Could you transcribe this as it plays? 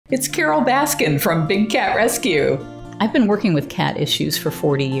It's Carol Baskin from Big Cat Rescue. I've been working with cat issues for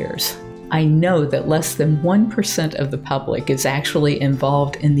 40 years. I know that less than 1% of the public is actually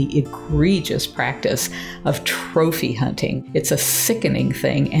involved in the egregious practice of trophy hunting. It's a sickening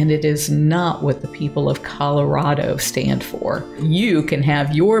thing, and it is not what the people of Colorado stand for. You can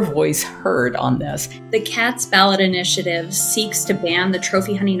have your voice heard on this. The Cats Ballot Initiative seeks to ban the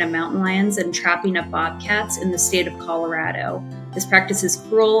trophy hunting of mountain lions and trapping of bobcats in the state of Colorado. This practice is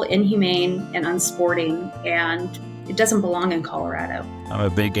cruel, inhumane, and unsporting, and it doesn't belong in Colorado. I'm a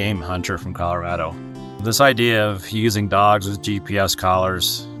big game hunter from Colorado. This idea of using dogs with GPS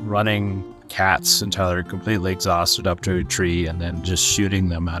collars, running cats until they're completely exhausted up to a tree, and then just shooting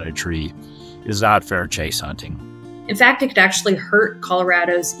them at a tree is not fair chase hunting. In fact, it could actually hurt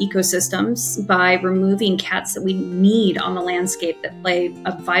Colorado's ecosystems by removing cats that we need on the landscape that play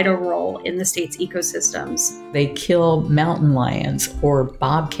a vital role in the state's ecosystems. They kill mountain lions or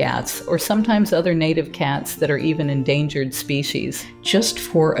bobcats or sometimes other native cats that are even endangered species just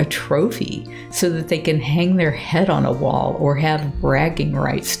for a trophy so that they can hang their head on a wall or have bragging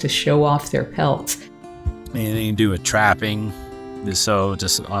rights to show off their pelts. Anything to do with trapping is so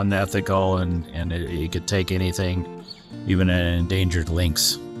just unethical, and it could take anything, even an endangered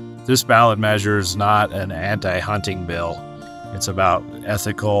lynx. This ballot measure is not an anti-hunting bill. It's about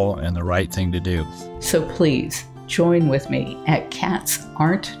ethical and the right thing to do. So please join with me at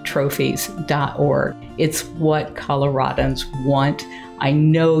catsaren'ttrophies.org. It's what Coloradans want. I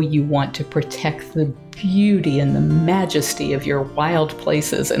know you want to protect the beauty and the majesty of your wild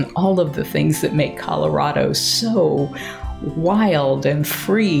places and all of the things that make Colorado so wild and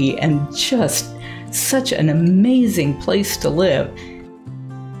free and just such an amazing place to live.